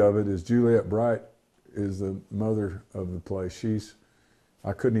beauty of it is Juliet Bright is the mother of the place.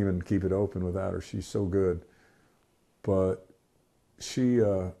 I couldn't even keep it open without her. She's so good. But she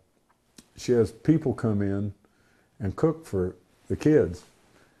has people come in and cook for the kids.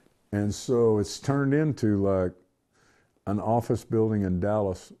 And so it's turned into like an office building in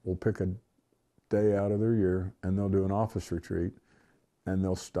Dallas will pick a day out of their year and they'll do an office retreat and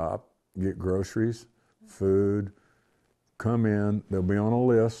they'll stop, get groceries, food, come in, they'll be on a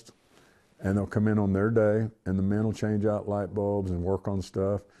list, and they'll come in on their day, and the men will change out light bulbs and work on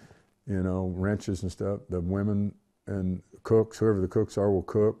stuff, you know, wrenches and stuff. The women and cooks, whoever the cooks are, will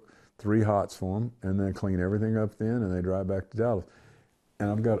cook 3 hots for them, and then clean everything up then, and they drive back to Dallas.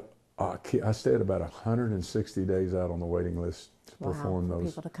 And I've got, I stayed about 160 days out on the waiting list to perform those.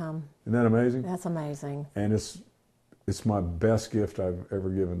 People to come. Isn't that amazing? That's amazing. And it's my best gift I've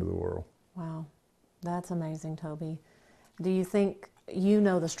ever given to the world. Wow, that's amazing, Toby. Do you think, you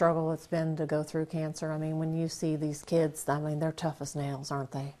know the struggle it's been to go through cancer? I mean, when you see these kids, I mean, they're tough as nails,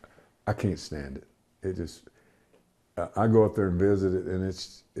 aren't they? I can't stand it. It just, I go up there and visit it, and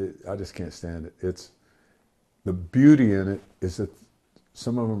I just can't stand it. It's, the beauty in it is that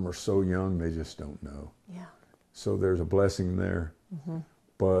some of them are so young, they just don't know. Yeah. So there's a blessing there. Mm-hmm.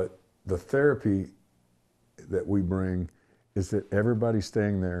 But the therapy that we bring is that everybody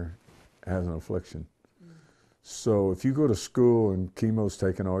staying there has an affliction. So if you go to school and chemo's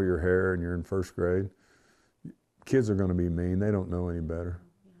taking all your hair and you're in first grade, kids are going to be mean. They don't know any better.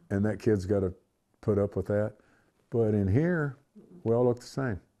 And that kid's got to put up with that. But in here, we all look the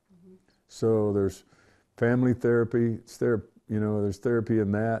same. So there's family therapy. There's therapy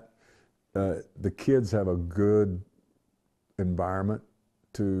in that. The kids have a good environment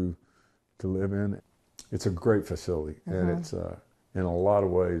to live in. It's a great facility, and it's in a lot of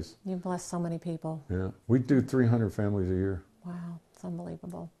ways. You bless so many people. Yeah, we do 300 families a year. Wow, it's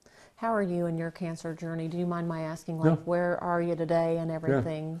unbelievable. How are you in your cancer journey? Do you mind my asking, No. where are you today and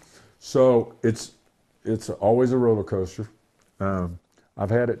everything? Yeah. So it's always a roller coaster. I've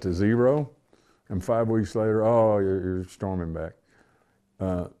had it to 0, and 5 weeks later, you're storming back.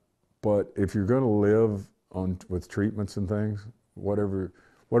 But if you're going to live with treatments and things, whatever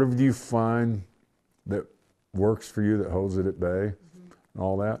you find that works for you, that holds it at bay, and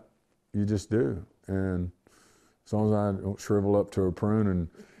all that, you just do. And as long as I don't shrivel up to a prune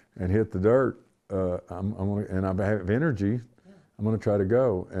and hit the dirt, and I have energy, I'm going to try to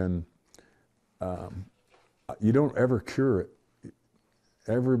go. And you don't ever cure it.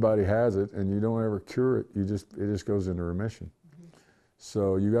 Everybody has it, and you don't ever cure it. It just goes into remission.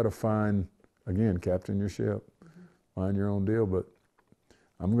 So you got to find, again, captain your ship, find your own deal. But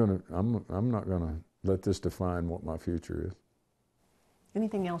I'm not gonna let this define what my future is.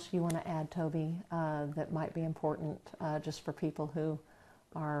 Anything else you want to add, Toby, that might be important just for people who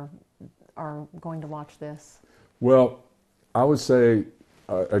are going to watch this? Well, I would say,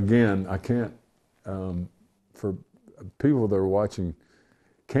 again, I can't, for people that are watching,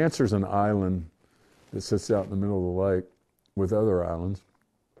 cancer's an island that sits out in the middle of the lake with other islands,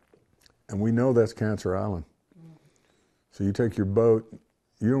 and we know that's Cancer Island. So you take your boat,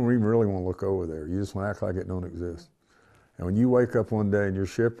 you don't even really want to look over there. You just want to act like it don't exist. And when you wake up one day and you're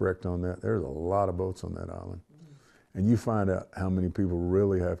shipwrecked on that, there's a lot of boats on that island. And you find out how many people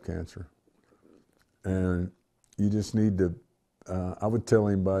really have cancer. And you just need to, I would tell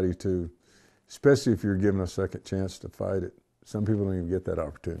anybody to, especially if you're given a second chance to fight it, some people don't even get that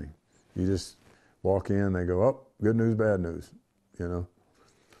opportunity. You just walk in, they go, good news, bad news,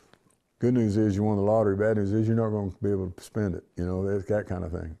 Good news is you won the lottery, bad news is you're not going to be able to spend it, that kind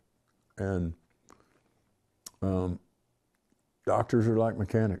of thing. And doctors are like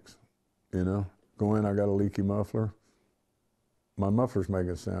mechanics, Go in, I got a leaky muffler. My muffler's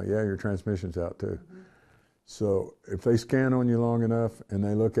making a sound. Yeah, your transmission's out too. So if they scan on you long enough and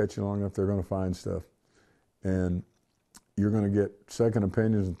they look at you long enough, they're going to find stuff. And you're going to get second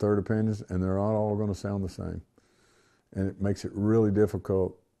opinions and third opinions, and they're not all going to sound the same. And it makes it really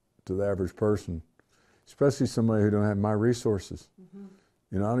difficult to the average person, especially somebody who don't have my resources.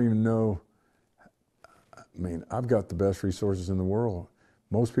 I don't even know, I've got the best resources in the world.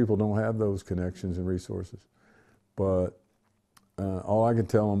 Most people don't have those connections and resources. But all I can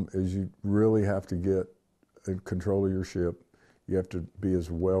tell them is you really have to get in control of your ship. You have to be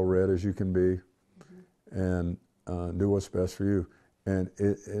as well-read as you can be, and do what's best for you. And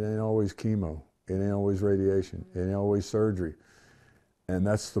it ain't always chemo. It ain't always radiation. It ain't always surgery. And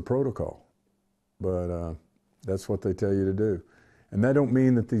that's the protocol. But that's what they tell you to do. And that don't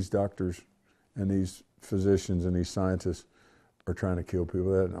mean that these doctors and these physicians and these scientists are trying to kill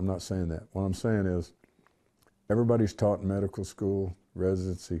people. I'm not saying that. What I'm saying is everybody's taught in medical school,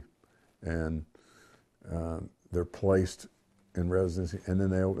 residency, and they're placed in residency, and then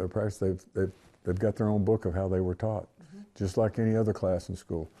they practice. They've got their own book of how they were taught, just like any other class in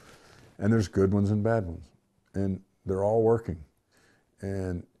school. And there's good ones and bad ones, and they're all working.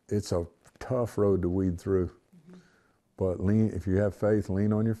 And it's a tough road to weed through. But if you have faith,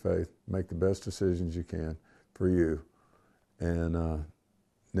 lean on your faith, make the best decisions you can for you, and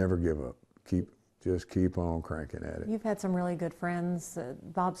never give up. Just keep on cranking at it. You've had some really good friends.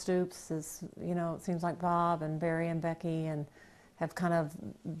 Bob Stoops is, it seems like Bob and Barry and Becky and have kind of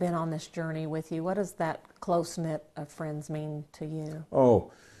been on this journey with you. What does that close-knit of friends mean to you?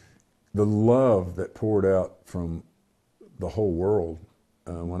 Oh, the love that poured out from the whole world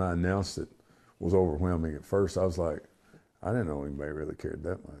when I announced it was overwhelming. At first, I was like, I didn't know anybody really cared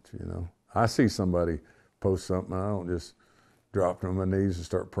that much, I see somebody post something, I don't just drop on my knees and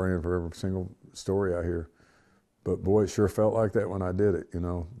start praying for every single story I hear. But boy, it sure felt like that when I did it,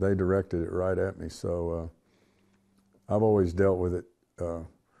 They directed it right at me. So I've always dealt with it.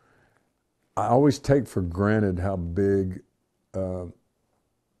 I always take for granted how big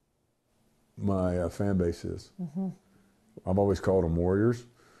my fan base is. I've always called them warriors,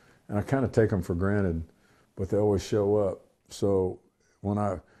 and I kind of take them for granted, but they always show up. So when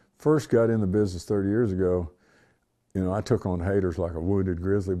I first got in the business 30 years ago, you know, I took on haters like a wounded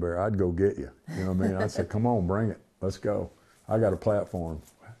grizzly bear. I'd go get you. You know what I mean? I'd say, come on, bring it. Let's go. I got a platform.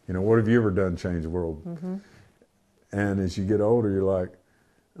 You know, what have you ever done to change the world? Mm-hmm. And as you get older, you're like,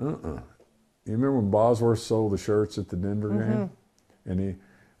 You remember when Bosworth sold the shirts at the Denver game? And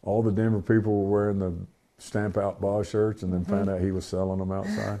all the Denver people were wearing the Stamp Out Boss shirts and then found out he was selling them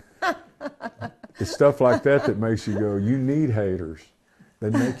outside? It's stuff like that that makes you go, you need haters. They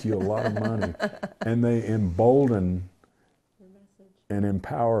make you a lot of money. And they embolden and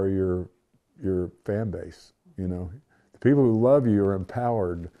empower your fan base. You know, the people who love you are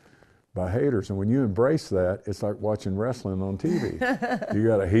empowered by haters. And when you embrace that, it's like watching wrestling on TV. You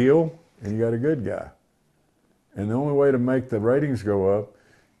got a heel and you got a good guy. And the only way to make the ratings go up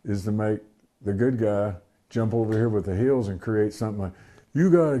is to make the good guy jump over here with the heels and create something like, you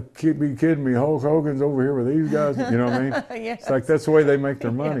gotta be kidding me, Hulk Hogan's over here with these guys. You know what I mean? Yes. It's like, that's the way they make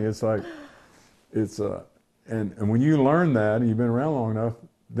their money. It's like, and when you learn that and you've been around long enough,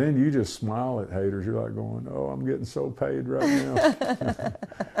 then you just smile at haters. You're like going, oh, I'm getting so paid right now.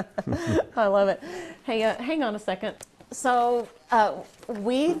 I love it. Hey, hang on a second. So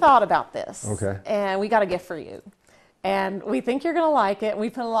we thought about this. Okay. And we got a gift for you. And we think you're going to like it. We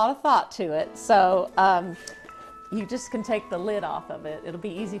put a lot of thought to it. So you just can take the lid off of it. It'll be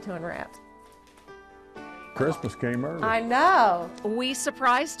easy to unwrap. Christmas came early. I know. We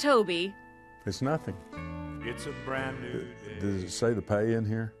surprised Toby. It's nothing. It's a brand new day. Does it say the pay in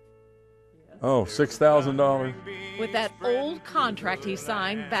here? Yes. Oh, $6,000. With that old contract he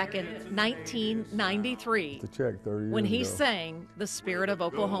signed back in 1993. The check 30 years when he ago. sang the Spirit of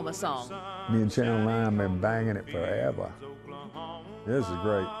Oklahoma song. Me and Channel 9 have been banging it forever. This is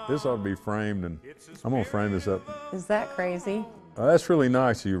great. This ought to be framed, and I'm going to frame this up. Is that crazy? Oh, that's really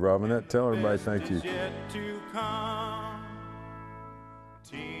nice of you, Robin. Tell everybody thank you.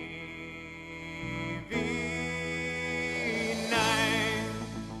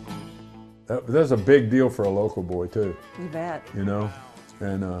 That's a big deal for a local boy, too. You bet. You know?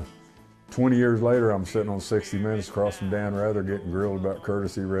 And 20 years later, I'm sitting on 60 Minutes across from Dan Rather getting grilled about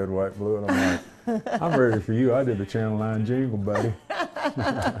courtesy, red, white, blue. And I'm like, I'm ready for you. I did the Channel 9 jingle, buddy.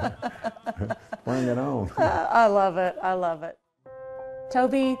 Bring it on. I love it. I love it.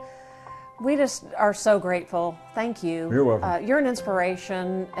 Toby, we just are so grateful. Thank you. You're welcome. You're an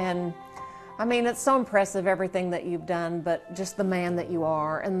inspiration, and I mean, it's so impressive everything that you've done, but just the man that you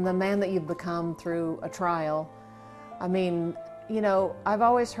are and the man that you've become through a trial. I mean, you know, I've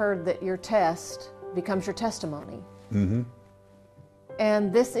always heard that your test becomes your testimony. Mm-hmm.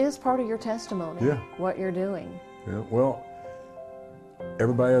 And this is part of your testimony, yeah. What you're doing. Yeah, well,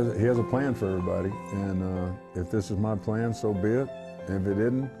 he has a plan for everybody, and if this is my plan, so be it. And if it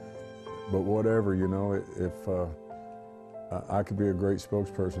isn't, but whatever, you know, if I could be a great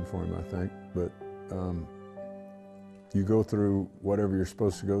spokesperson for him, I think. But you go through whatever you're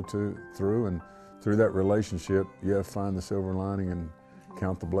supposed to go through, and through that relationship, you have to find the silver lining and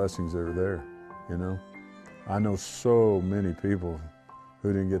count the blessings that are there, you know. I know so many people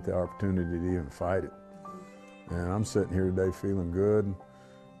who didn't get the opportunity to even fight it. And I'm sitting here today feeling good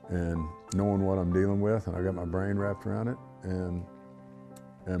and knowing what I'm dealing with, and I got my brain wrapped around it, and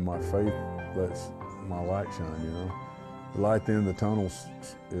my faith lets my light shine, you know. The light at the end of the tunnel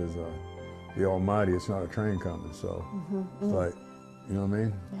is the Almighty. It's not a train coming, so it's like, you know what I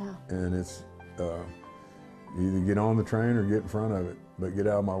mean? Yeah. And it's you either get on the train or get in front of it, but get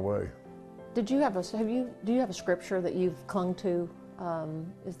out of my way. Do you have a scripture that you've clung to?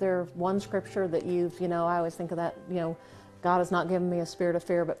 Is there one scripture that I always think of that, God has not given me a spirit of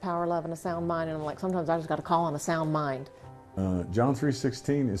fear, but power, love, and a sound mind. And I'm like, sometimes I just got to call on a sound mind. John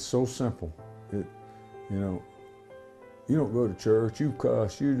 3:16 is so simple. You don't go to church, you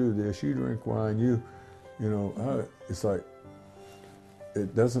cuss, you do this, you drink wine, it's like,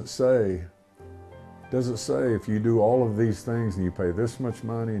 it doesn't say if you do all of these things and you pay this much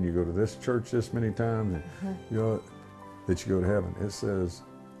money and you go to this church this many times, and, that you go to heaven. It says,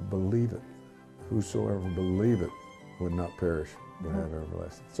 believe it. Whosoever believe it would not perish, but have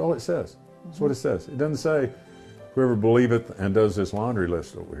everlasting. That's all it says. That's what it says. It doesn't say, whoever believeth and does this laundry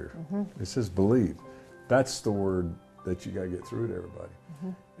list over here. It says believe. That's the word that you got to get through to everybody.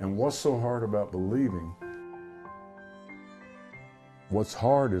 And what's so hard about believing? What's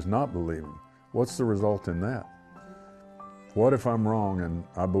hard is not believing. What's the result in that? What if I'm wrong and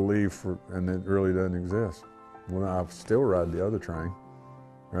I believe and it really doesn't exist? Well, I still ride the other train,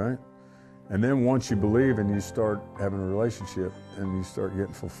 right? And then once you believe and you start having a relationship and you start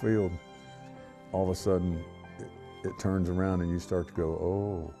getting fulfilled, all of a sudden it turns around and you start to go,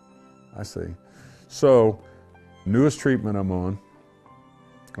 oh, I see. So, newest treatment I'm on,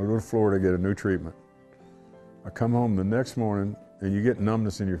 I go to Florida to get a new treatment. I come home the next morning, and you get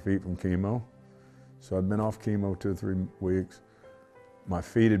numbness in your feet from chemo. So I'd been off chemo 2 or 3 weeks. My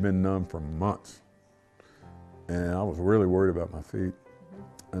feet had been numb for months. And I was really worried about my feet.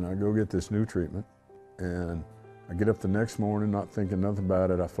 And I go get this new treatment. And I get up the next morning, not thinking nothing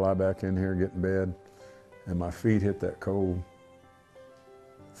about it. I fly back in here, get in bed, and my feet hit that cold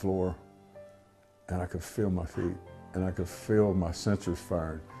floor. And I could feel my feet. And I could feel my sensors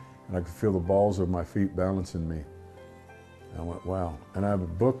firing. And I could feel the balls of my feet balancing me. And I went, wow. And I have a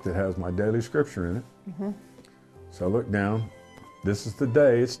book that has my daily scripture in it. So I look down. This is the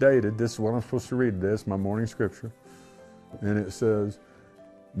day, it's dated. This is what I'm supposed to read today. It's my morning scripture. And it says,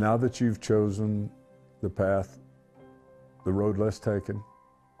 now that you've chosen the path, the road less taken,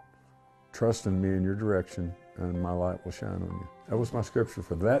 trust in me in your direction, and my light will shine on you. That was my scripture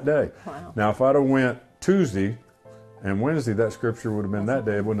for that day. Wow. Now, if I'd have went Tuesday and Wednesday, that scripture would have been that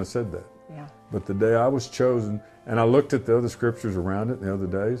day. It wouldn't have said that. Yeah. But the day I was chosen, and I looked at the other scriptures around it the other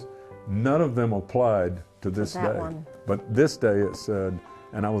days, none of them applied to this that day. one. But this day it said,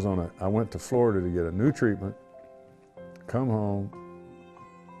 and I went to Florida to get a new treatment, come home,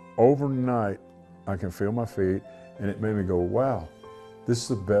 overnight I can feel my feet, and it made me go, wow, this is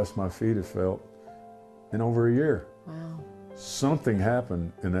the best my feet have felt in over a year. Wow. Something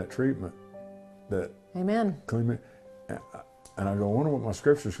happened in that treatment that Amen. cleaned me. And I go, I wonder what my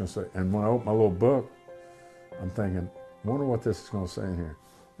scripture's going to say. And when I open my little book, I'm thinking, I wonder what this is going to say in here.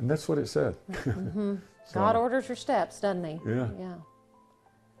 And that's what it said. So, God orders your steps, doesn't he? Yeah. Yeah.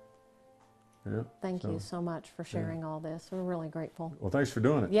 Yeah. Thank you so much for sharing all this. We're really grateful. Well, thanks for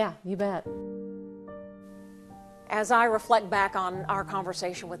doing it. Yeah, you bet. As I reflect back on our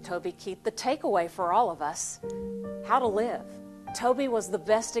conversation with Toby Keith, the takeaway for all of us, how to live. Toby was the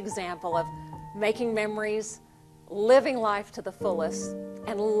best example of making memories, living life to the fullest,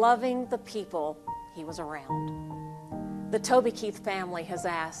 and loving the people he was around. The Toby Keith family has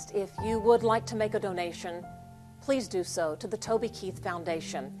asked if you would like to make a donation, please do so to the Toby Keith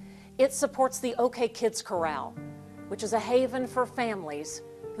Foundation. It supports the OK Kids Corral, which is a haven for families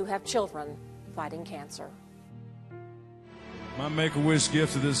who have children fighting cancer. My Make-A-Wish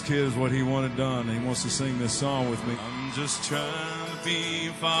gift to this kid is what he wanted done. He wants to sing this song with me. I'm just trying to be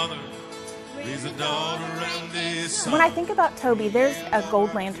a father, raise a daughter and this son. When I think about Toby, there's a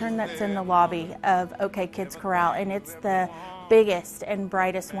gold lantern that's in the lobby of OK Kids Corral, and it's the biggest and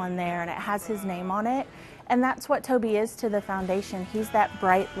brightest one there, and it has his name on it. And that's what Toby is to the foundation. He's that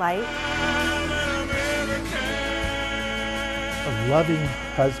bright light. A loving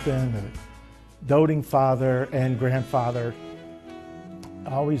husband, a doting father and grandfather,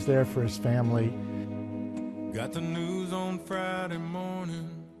 always there for his family. Got the news on Friday morning,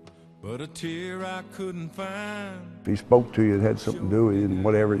 but a tear I couldn't find. If he spoke to you, it had something to do with it, and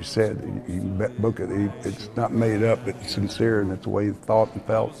whatever he said, you can book it. It's not made up, it's sincere, and it's the way he thought and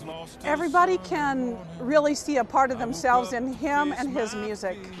felt. Everybody can really see a part of themselves in him and his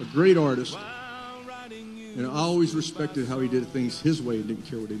music. A great artist, and I always respected how he did things his way and didn't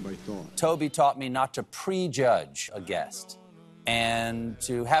care what anybody thought. Toby taught me not to prejudge a guest and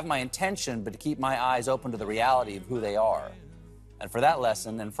to have my intention, but to keep my eyes open to the reality of who they are. And for that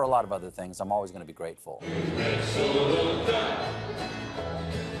lesson, and for a lot of other things, I'm always going to be grateful.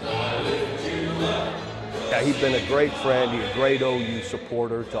 Yeah, he's been a great friend. He's a great OU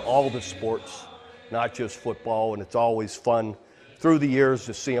supporter to all the sports, not just football, and it's always fun through the years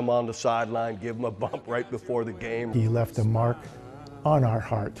to see him on the sideline, give him a bump right before the game. He left a mark on our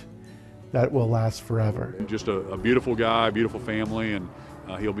heart that will last forever. Just a beautiful guy, beautiful family, and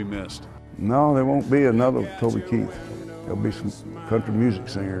he'll be missed. No, there won't be another Toby Keith. There'll be some country music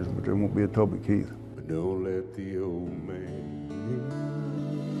singers, but there won't be a Toby Keith. Don't let the old man